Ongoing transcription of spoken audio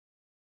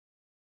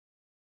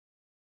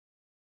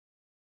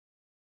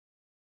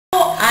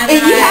And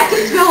you have to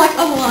smell like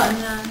a lot.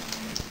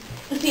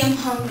 Let's see, I'm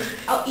hungry.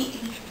 I'll eat.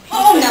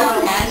 Oh no, I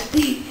won't.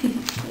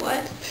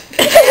 What?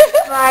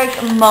 It's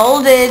like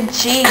molded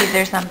cheese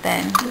or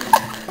something.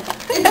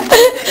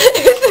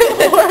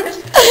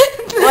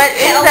 What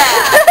is that?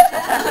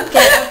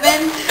 Can it open?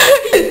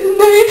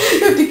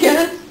 You have to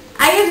guess.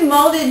 I guess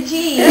molded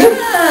cheese.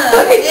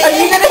 Okay, are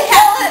you gonna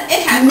tell it?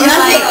 It has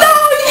nothing.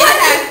 It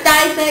has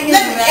dissected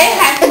bread. It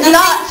has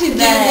nothing to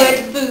do with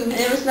food.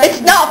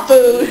 It's not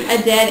food. A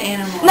dead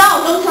animal.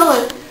 No, don't tell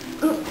it.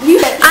 You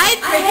said I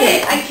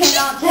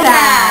cannot tell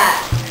that.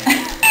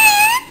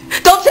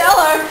 Don't tell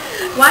her.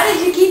 Why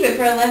did you keep it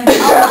for 11 years?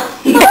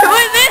 It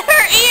was in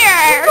her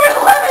ear. For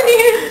 11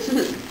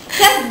 years.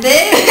 That's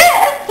big.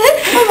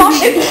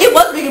 It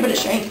was bigger, but it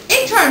shrank.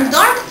 It turns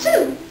dark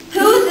too.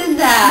 Whose is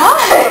that?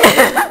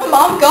 Mom.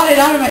 Mom got it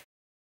out of my.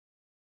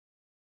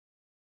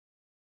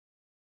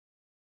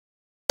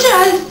 Close your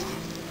eyes.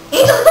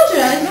 Angel, close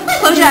your eyes.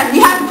 Close your eyes.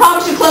 You have to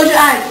promise to close your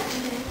eyes.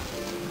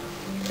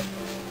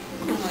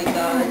 Oh my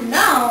god.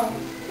 No.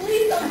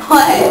 Please don't.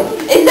 What?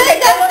 Is that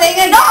thing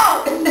a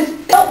dog?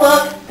 Don't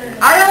look.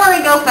 I don't want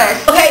to go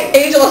first. Okay,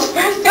 Angel is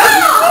first. Go!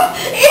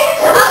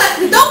 Angel!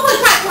 Don't put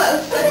that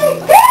close.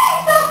 Angel!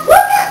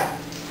 Look at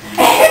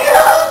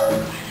Angela!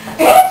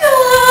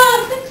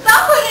 Angela!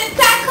 Stop putting it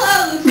that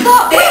close.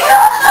 Stop.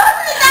 Angela!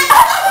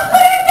 Stop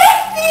putting it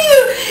next to you.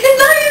 It's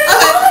not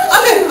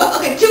even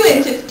okay, 2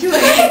 inches. 2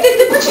 inches.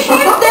 Put your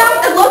hands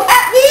down and look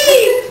at me.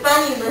 It's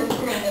funny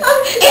listening.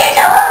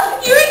 Angela!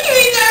 You're making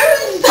me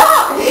nervous.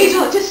 Stop!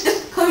 Angela,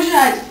 just close your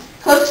eyes.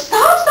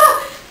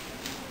 Stop.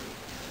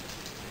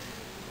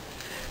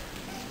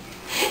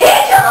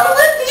 Angela,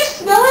 look, did you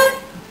smell it?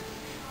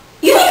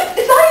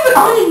 It's not even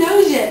on your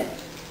nose yet.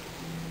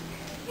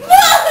 No!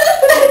 You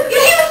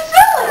didn't even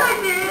smell it! I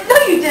did. No,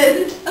 you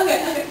didn't. Okay.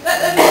 Let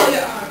me hold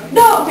your arm.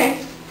 No, okay.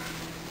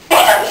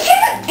 Angela, you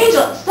can't.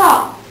 Angela,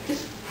 stop.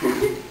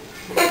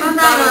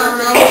 No.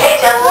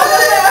 Angela!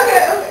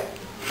 Okay.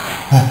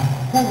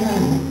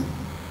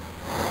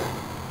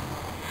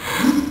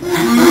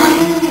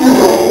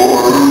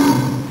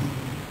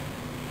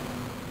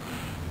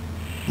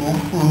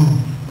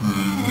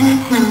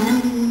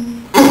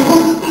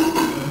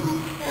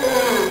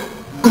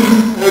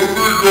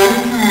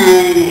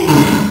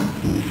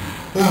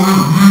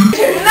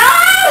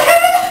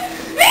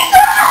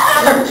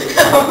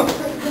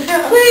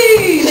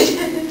 Please!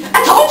 I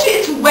told you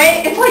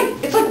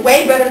it's like way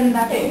better than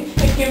that thing.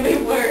 It can be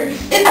worse.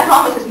 I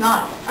promise it's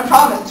not. I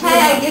promise. It's really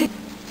not.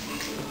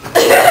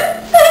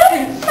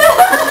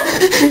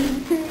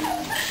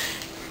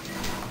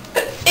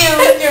 Ew,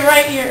 you're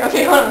right here.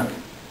 Okay, hold on.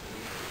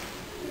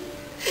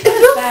 It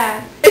smells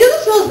bad. It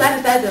doesn't smell as bad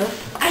as that though.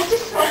 I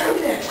just smell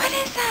it. What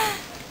is that?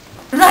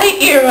 Right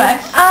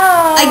earwax.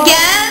 Oh.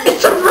 Again?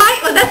 It's the right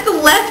one. That's the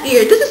left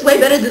ear. This is way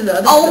better than the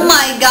other. Oh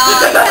my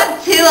god, you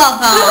have 2 of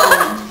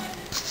them.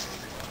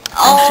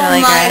 Oh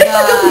really my great.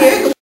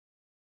 god.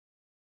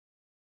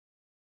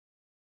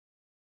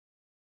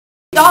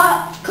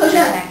 Stop. Close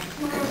your eyes.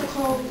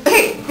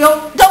 Okay,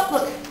 don't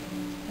look.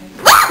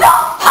 No,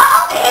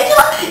 stop,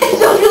 Angela. It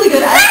smells really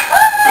good.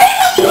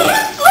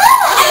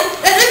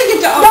 Let me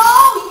get your arm. No,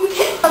 you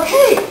can't.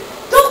 Okay,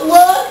 don't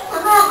look.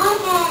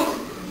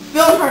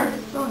 Feel her.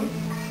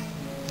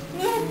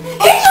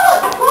 Angela,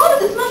 I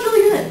promise it smells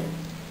really good.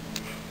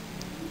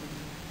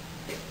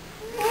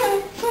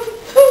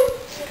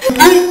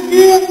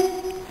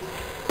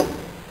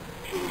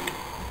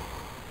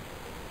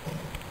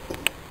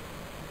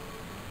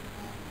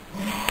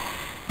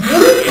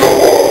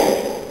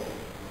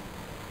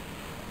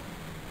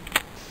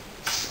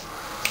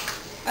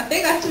 I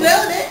think I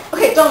smelled it.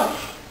 Okay, don't.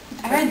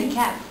 I read the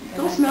cap.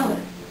 Don't smell it.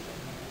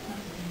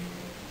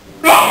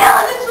 Man, I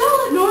didn't smell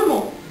it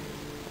normal.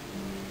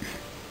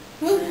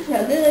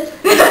 Smell this.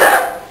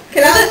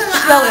 Can I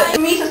smell it?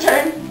 Marissa's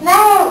turn. No.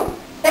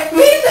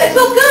 Marissa, it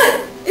smells good.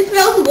 It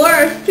smells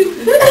worse. It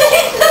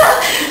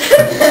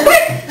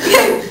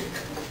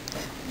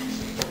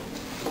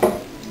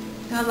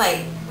smells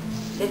like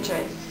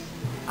citrus.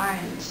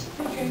 Orange.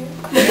 Okay.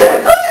 Close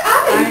your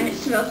eyes. Orange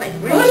smells like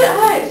grape. Close your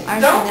eyes.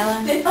 Orange Don't.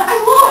 vanilla. I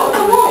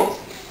won't.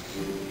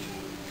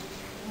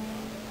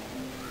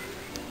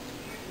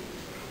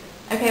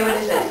 Okay, what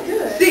is it?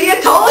 Good. See, I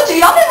told you.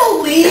 Y'all didn't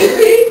believe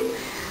me.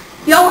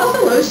 Y'all want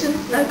the lotion?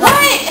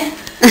 What?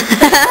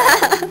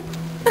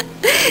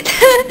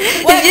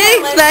 Did you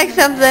expect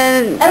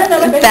something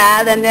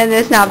bad and then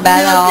it's not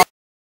bad at all?